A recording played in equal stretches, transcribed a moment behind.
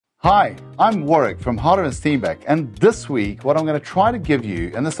Hi, I'm Warrick from Harder and Steenbeck, and this week what I'm going to try to give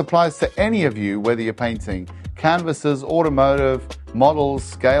you, and this applies to any of you, whether you're painting canvases, automotive, models,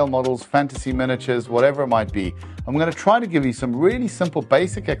 scale models, fantasy miniatures, whatever it might be, I'm going to try to give you some really simple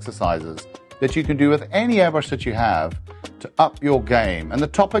basic exercises that you can do with any airbrush that you have to up your game. And the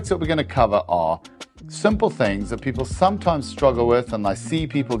topics that we're going to cover are simple things that people sometimes struggle with, and I see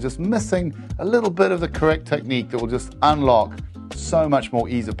people just missing a little bit of the correct technique that will just unlock so much more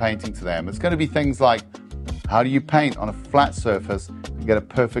ease of painting to them. It's going to be things like, how do you paint on a flat surface and get a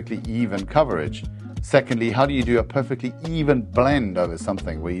perfectly even coverage? Secondly, how do you do a perfectly even blend over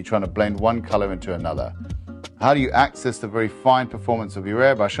something where you're trying to blend one color into another? How do you access the very fine performance of your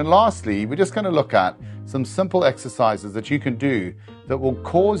airbrush? And lastly, we're just going to look at some simple exercises that you can do that will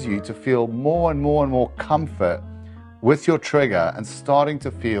cause you to feel more and more comfort with your trigger and starting to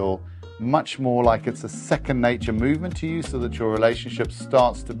feel much more like it's a second nature movement to you, so that your relationship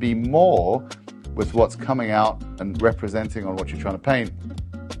starts to be more with what's coming out and representing on what you're trying to paint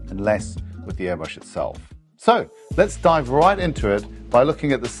and less with the airbrush itself. So let's dive right into it by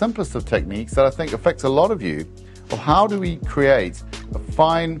looking at the simplest of techniques that I think affects a lot of you, of how do we create a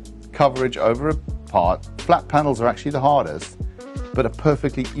fine coverage over a part. Flat panels are actually the hardest, but a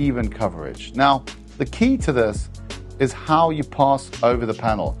perfectly even coverage. Now, the key to this is how you pass over the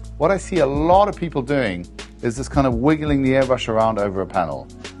panel. What I see a lot of people doing is this kind of wiggling the airbrush around over a panel.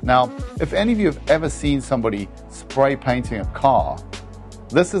 Now, if any of you have ever seen somebody spray painting a car,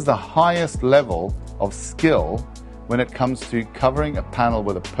 this is the highest level of skill when it comes to covering a panel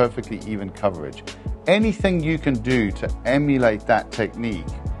with a perfectly even coverage. Anything you can do to emulate that technique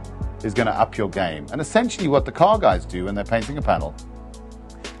is going to up your game. And essentially what the car guys do when they're painting a panel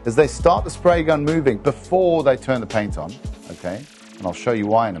is they start the spray gun moving before they turn the paint on, okay? And I'll show you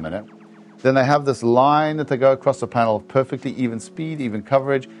why in a minute. Then they have this line that they go across the panel of perfectly even speed, even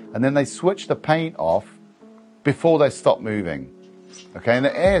coverage, and then they switch the paint off before they stop moving, okay? And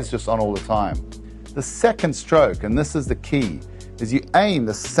the air is just on all the time. The second stroke, and this is the key, is you aim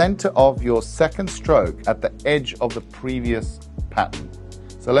the center of your second stroke at the edge of the previous pattern.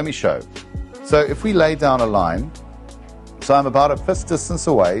 So let me show. So if we lay down a line, so I'm about a fist distance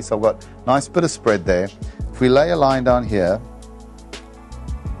away, so I've got a nice bit of spread there. If we lay a line down here,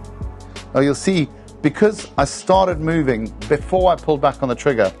 now you'll see, because I started moving before I pulled back on the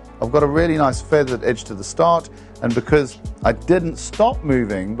trigger, I've got a really nice feathered edge to the start, and because I didn't stop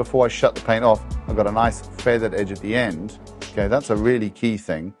moving before I shut the paint off, I've got a nice feathered edge at the end. Okay, that's a really key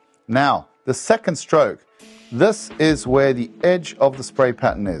thing. Now, the second stroke, this is where the edge of the spray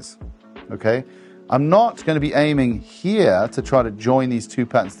pattern is, okay? I'm not going to be aiming here to try to join these two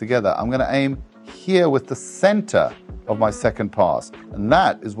patterns together. I'm going to aim here with the center of my second pass, and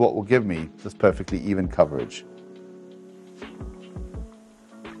that is what will give me this perfectly even coverage.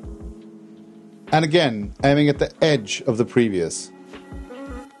 And again, aiming at the edge of the previous.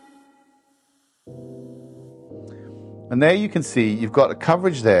 And there you can see you've got a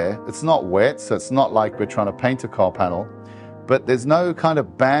coverage there. It's not wet, so it's not like we're trying to paint a car panel, but there's no kind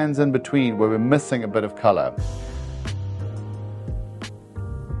of bands in between where we're missing a bit of color.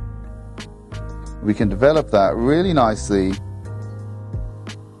 We can develop that really nicely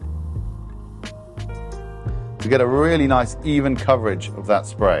to get a really nice even coverage of that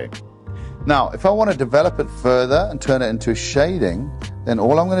spray. Now, if I want to develop it further and turn it into shading, then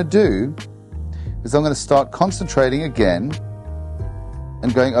all I'm going to do is I'm going to start concentrating again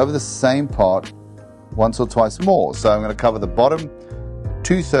and going over the same part once or twice more. So I'm going to cover the bottom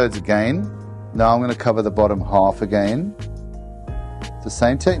 2/3 again. Now I'm going to cover the bottom half again. The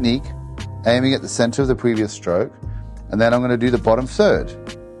same technique, aiming at the center of the previous stroke, and then I'm going to do the bottom third.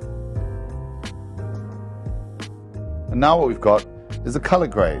 And now what we've got is a color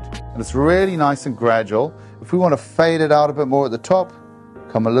grade, and it's really nice and gradual. If we want to fade it out a bit more at the top,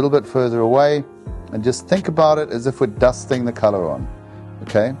 come a little bit further away, and just think about it as if we're dusting the color on,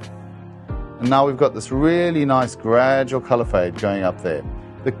 okay? And now we've got this really nice gradual color fade going up there.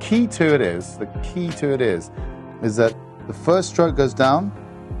 The key to it is that the first stroke goes down,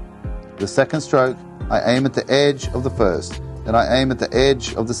 the second stroke, I aim at the edge of the first, then I aim at the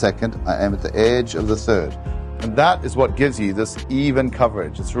edge of the second, I aim at the edge of the third. And that is what gives you this even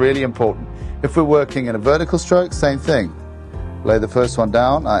coverage. It's really important. If we're working in a vertical stroke, same thing. Lay the first one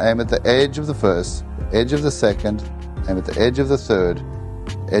down, I aim at the edge of the first, edge of the second, aim at the edge of the third,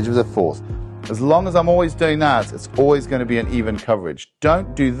 edge of the fourth. As long as I'm always doing that, it's always going to be an even coverage.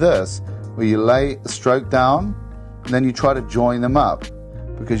 Don't do this where you lay the stroke down and then you try to join them up,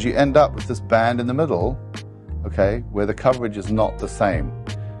 because you end up with this band in the middle, okay, where the coverage is not the same.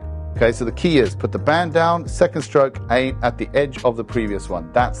 Okay, so the key is put the band down, second stroke, aim at the edge of the previous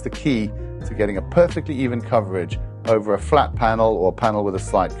one. That's the key to getting a perfectly even coverage over a flat panel or a panel with a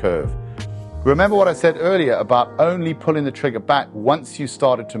slight curve. Remember what I said earlier about only pulling the trigger back once you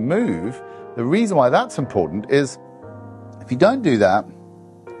started to move? The reason why that's important is if you don't do that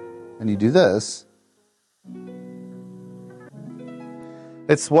and you do this,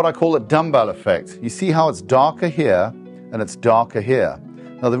 it's what I call a dumbbell effect. You see how it's darker here and it's darker here.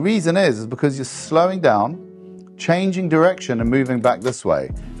 Now the reason is because you're slowing down, changing direction and moving back this way.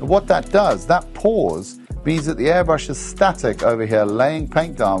 And what that does, that pause, means that the airbrush is static over here, laying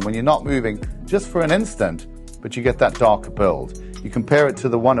paint down when you're not moving just for an instant, but you get that darker build. You compare it to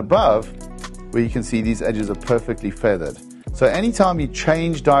the one above, where you can see these edges are perfectly feathered. So anytime you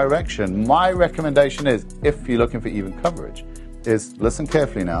change direction, my recommendation is, if you're looking for even coverage, is listen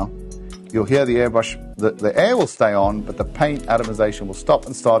carefully now. You'll hear the airbrush, the air will stay on, but the paint atomization will stop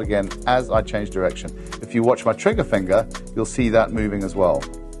and start again as I change direction. If you watch my trigger finger, you'll see that moving as well.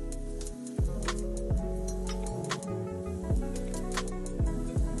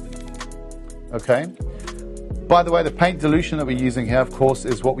 Okay. By the way, the paint dilution that we're using here, of course,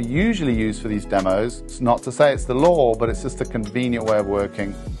 is what we usually use for these demos. It's not to say it's the law, but it's just a convenient way of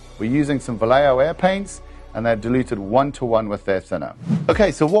working. We're using some Vallejo air paints, and they're diluted 1-to-1 with their thinner.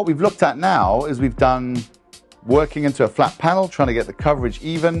 Okay, so what we've looked at now is we've done working into a flat panel, trying to get the coverage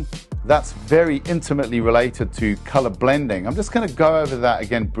even. That's very intimately related to color blending. I'm just going to go over that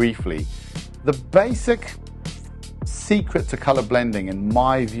again briefly. The basic secret to color blending, in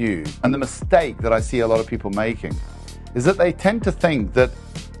my view, and the mistake that I see a lot of people making, is that they tend to think that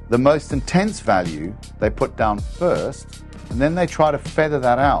the most intense value they put down first, and then they try to feather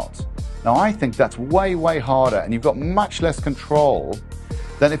that out. Now, I think that's way, way harder, and you've got much less control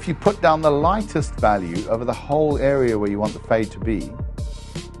than if you put down the lightest value over the whole area where you want the fade to be,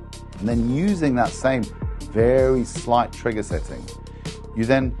 and then using that same very slight trigger setting, you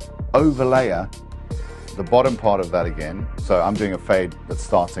then overlayer the bottom part of that again. So I'm doing a fade that's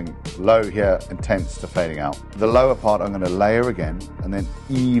starting low here, intense to fading out. The lower part I'm going to layer again, and then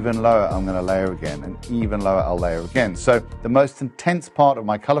even lower I'm going to layer again, and even lower I'll layer again. So the most intense part of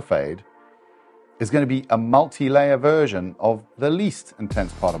my color fade is going to be a multi-layer version of the least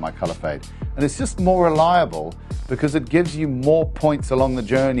intense part of my color fade. And it's just more reliable because it gives you more points along the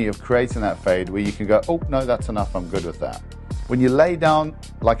journey of creating that fade where you can go, oh no, that's enough, I'm good with that. When you lay down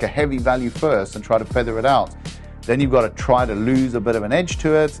like a heavy value first and try to feather it out, then you've got to try to lose a bit of an edge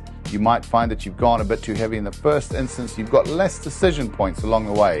to it. You might find that you've gone a bit too heavy in the first instance. You've got less decision points along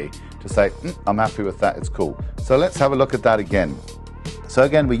the way to say, I'm happy with that, it's cool. So let's have a look at that again. So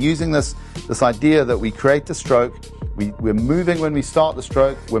again, we're using this idea that we create the stroke, we're moving when we start the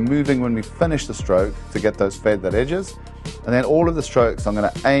stroke, we're moving when we finish the stroke to get those feathered edges. And then all of the strokes, I'm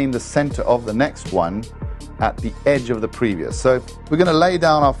going to aim the center of the next one at the edge of the previous. So we're going to lay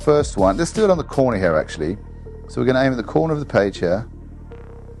down our first one. Let's do it on the corner here, actually. So we're going to aim at the corner of the page here.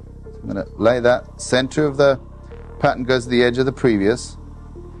 So I'm going to lay that. Center of the pattern goes to the edge of the previous.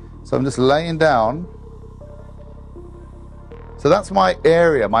 So I'm just laying down. So that's my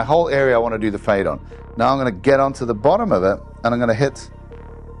area, my whole area I want to do the fade on. Now I'm going to get onto the bottom of it, and I'm going to hit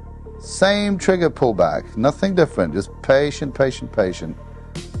same trigger pullback, nothing different, just patient, patient, patient.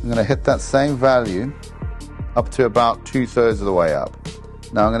 I'm going to hit that same value up to about 2/3 of the way up.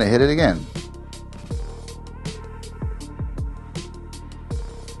 Now I'm going to hit it again.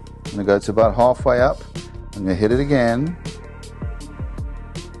 I'm going to go to about halfway up. I'm going to hit it again.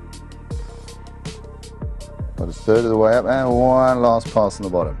 About 1/3 of the way up, and one last pass on the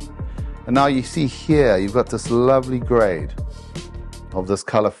bottom. And now you see here, you've got this lovely grade of this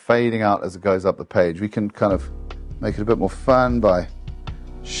color fading out as it goes up the page. We can kind of make it a bit more fun by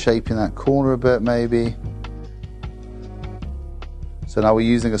shaping that corner a bit, maybe. So now we're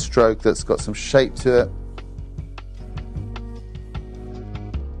using a stroke that's got some shape to it.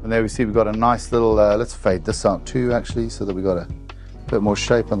 And there we see we've got a nice little, let's fade this out too, actually, so that we've got a bit more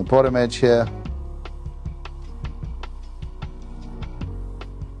shape on the bottom edge here.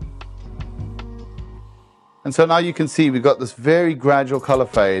 And so now you can see we've got this very gradual color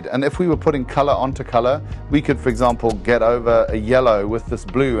fade, and if we were putting color onto color, we could, for example, get over a yellow with this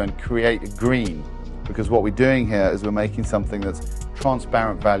blue and create a green, because what we're doing here is we're making something that's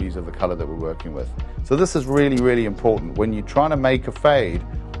transparent values of the color that we're working with. So this is really, really important. When you're trying to make a fade,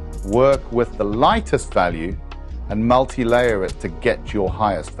 work with the lightest value and multi-layer it to get your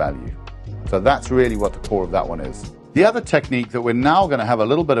highest value. So that's really what the core of that one is. The other technique that we're now going to have a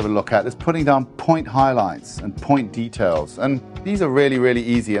little bit of a look at is putting down point highlights and point details. And these are really, really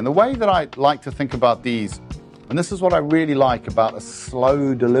easy. And the way that I like to think about these And this is what I really like about a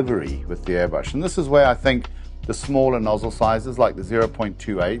slow delivery with the airbrush. And this is where I think the smaller nozzle sizes like the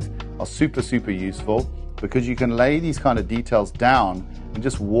 0.28 are super useful, because you can lay these kind of details down and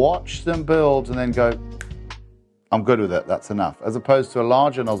just watch them build and then go, I'm good with it, that's enough. As opposed to a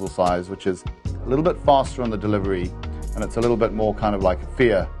larger nozzle size, which is a little bit faster on the delivery, and it's a little bit more kind of like a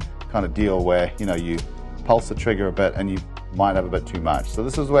fear kind of deal where, you know, you pulse the trigger a bit and you might have a bit too much. So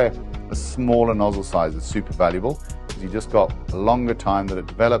this is where a smaller nozzle size is super valuable, because you just got a longer time that it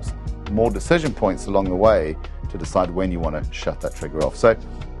develops, more decision points along the way to decide when you want to shut that trigger off. So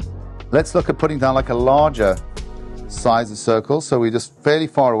let's look at putting down like a larger size of circle. So we're just fairly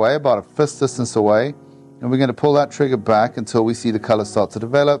far away, about a fist distance away, and we're going to pull that trigger back until we see the color start to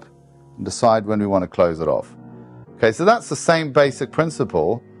develop and decide when we want to close it off. Okay, so that's the same basic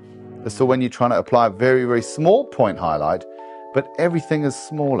principle as to when you're trying to apply a very small point highlight, but everything is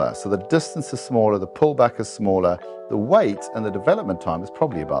smaller. So the distance is smaller, the pullback is smaller, the weight and the development time is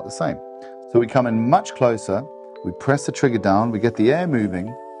probably about the same. So we come in much closer, we press the trigger down, we get the air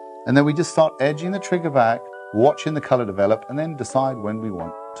moving, and then we just start edging the trigger back, watching the color develop, and then decide when we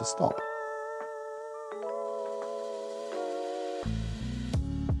want to stop.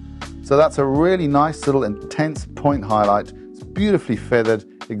 So that's a really nice little intense point highlight. It's beautifully feathered,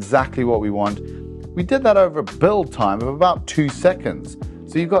 exactly what we want. We did that over a build time of about 2 seconds.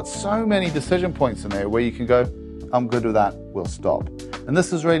 So you've got so many decision points in there where you can go, I'm good with that, we'll stop. And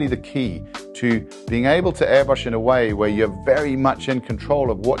this is really the key to being able to airbrush in a way where you're very much in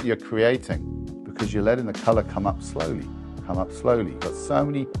control of what you're creating, because you're letting the color come up slowly. You've got so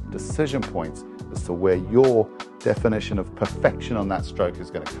many decision points as to where your definition of perfection on that stroke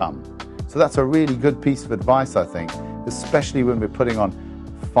is going to come. So that's a really good piece of advice, I think, especially when we're putting on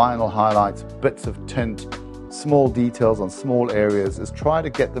final highlights, bits of tint, small details on small areas, is try to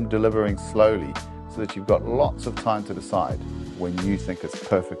get them delivering slowly so that you've got lots of time to decide when you think it's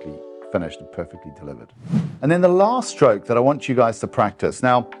perfectly finished and perfectly delivered. And then the last stroke that I want you guys to practice.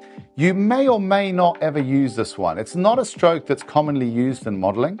 Now, you may or may not ever use this one. It's not a stroke that's commonly used in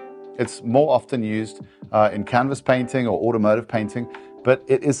modeling. It's more often used in canvas painting or automotive painting, but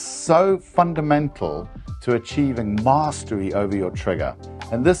it is so fundamental to achieving mastery over your trigger.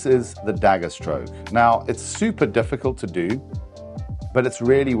 And this is the dagger stroke. Now, it's super difficult to do, but it's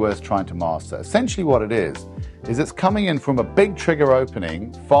really worth trying to master. Essentially what it is it's coming in from a big trigger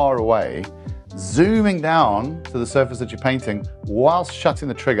opening far away, zooming down to the surface that you're painting whilst shutting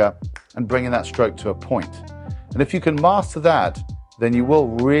the trigger and bringing that stroke to a point. And if you can master that, then you will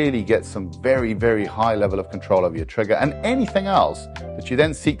really get some very high level of control over your trigger, and anything else that you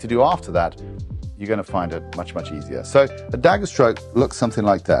then seek to do after that, you're going to find it much easier. So a dagger stroke looks something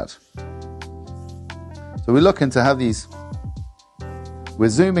like that. So we're looking to have these, we're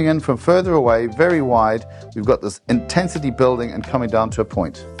zooming in from further away, very wide. We've got this intensity building and coming down to a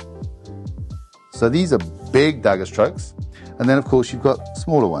point. So these are big dagger strokes. And then of course you've got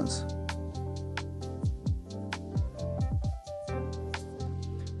smaller ones.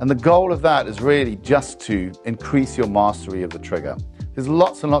 And the goal of that is really just to increase your mastery of the trigger. There's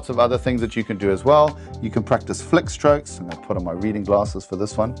lots and lots of other things that you can do as well. You can practice flick strokes. I'm going to put on my reading glasses for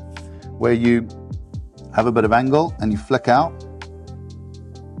this one, where you have a bit of angle and you flick out.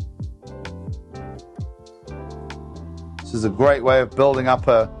 This is a great way of building up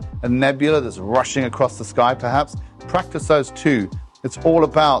a nebula that's rushing across the sky, perhaps. Practice those too. It's all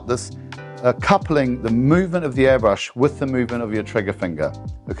about this coupling the movement of the airbrush with the movement of your trigger finger.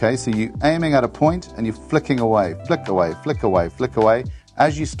 Okay, so you're aiming at a point and you're flicking away, flick away, flick away, flick away.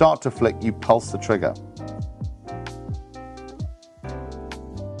 As you start to flick, you pulse the trigger.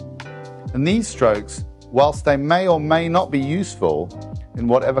 And these strokes, whilst they may or may not be useful in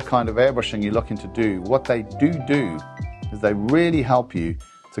whatever kind of airbrushing you're looking to do, what they do is they really help you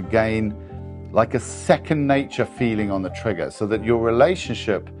to gain like a second nature feeling on the trigger, so that your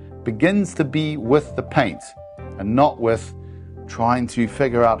relationship begins to be with the paint and not with trying to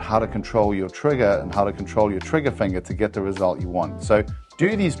figure out how to control your trigger and how to control your trigger finger to get the result you want. So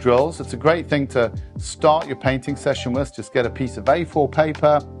do these drills. It's a great thing to start your painting session with. Just get a piece of A4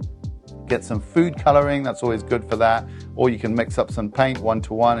 paper, get some food coloring, that's always good for that, or you can mix up some paint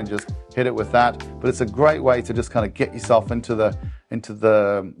 1-to-1 and just hit it with that. But it's a great way to just kind of get yourself into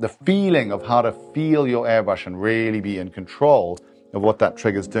the feeling of how to feel your airbrush and really be in control of what that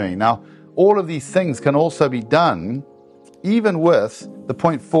trigger's doing. Now, all of these things can also be done even with the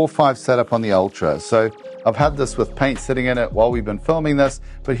 0.45 setup on the Ultra. So I've had this with paint sitting in it while we've been filming this,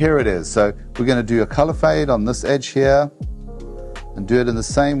 but here it is. So we're going to do a color fade on this edge here and do it in the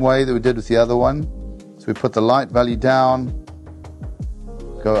same way that we did with the other one. So we put the light value down,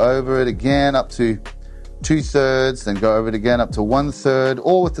 go over it again up to 2/3, then go over it again up to 1/3,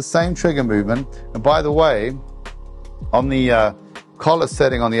 all with the same trigger movement. And by the way, on the collar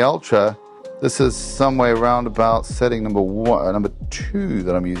setting on the Ultra, this is somewhere around about setting number 2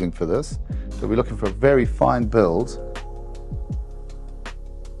 that I'm using for this. So we're looking for a very fine build.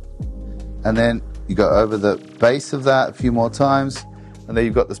 And then you go over the base of that a few more times, and then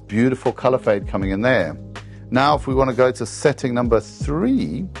you've got this beautiful color fade coming in there. Now if we want to go to setting number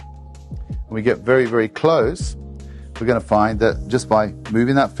 3, and we get very, very close, we're going to find that just by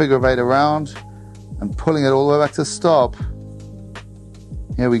moving that figure of 8 around and pulling it all the way back to stop,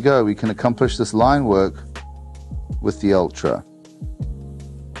 here we go, we can accomplish this line work with the Ultra.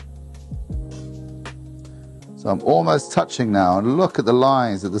 So I'm almost touching now, and look at the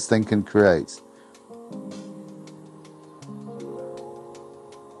lines that this thing can create.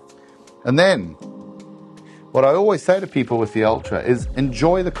 And then, what I always say to people with the Ultra is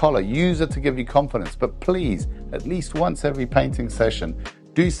enjoy the collar, use it to give you confidence, but please, at least once every painting session,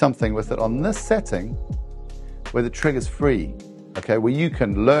 do something with it on this setting where the trigger's free, okay, where you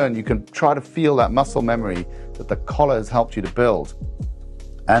can learn, you can try to feel that muscle memory that the collar has helped you to build,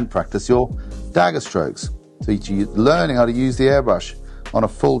 and practice your dagger strokes. So you're learning how to use the airbrush on a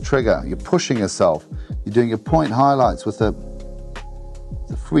full trigger. You're pushing yourself. You're doing your point highlights with the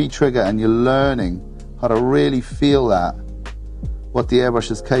free trigger, and you're learning how to really feel that, what the airbrush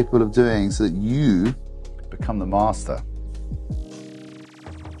is capable of doing, so that you become the master.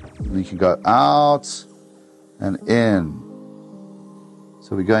 And you can go out and in.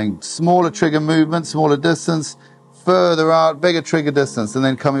 So we're going smaller trigger movement, smaller distance, further out, bigger trigger distance, and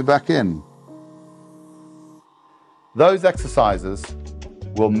then coming back in. Those exercises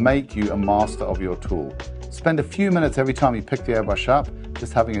will make you a master of your tool. Spend a few minutes every time you pick the airbrush up,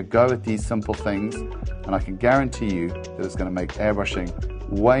 just having a go at these simple things, and I can guarantee you that it's going to make airbrushing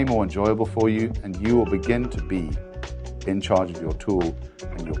way more enjoyable for you, and you will begin to be in charge of your tool,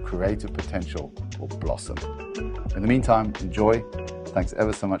 and your creative potential will blossom. In the meantime, enjoy. Thanks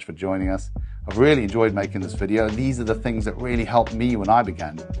ever so much for joining us. I've really enjoyed making this video. These are the things that really helped me when I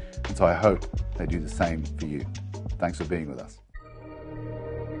began, and so I hope they do the same for you. Thanks for being with us.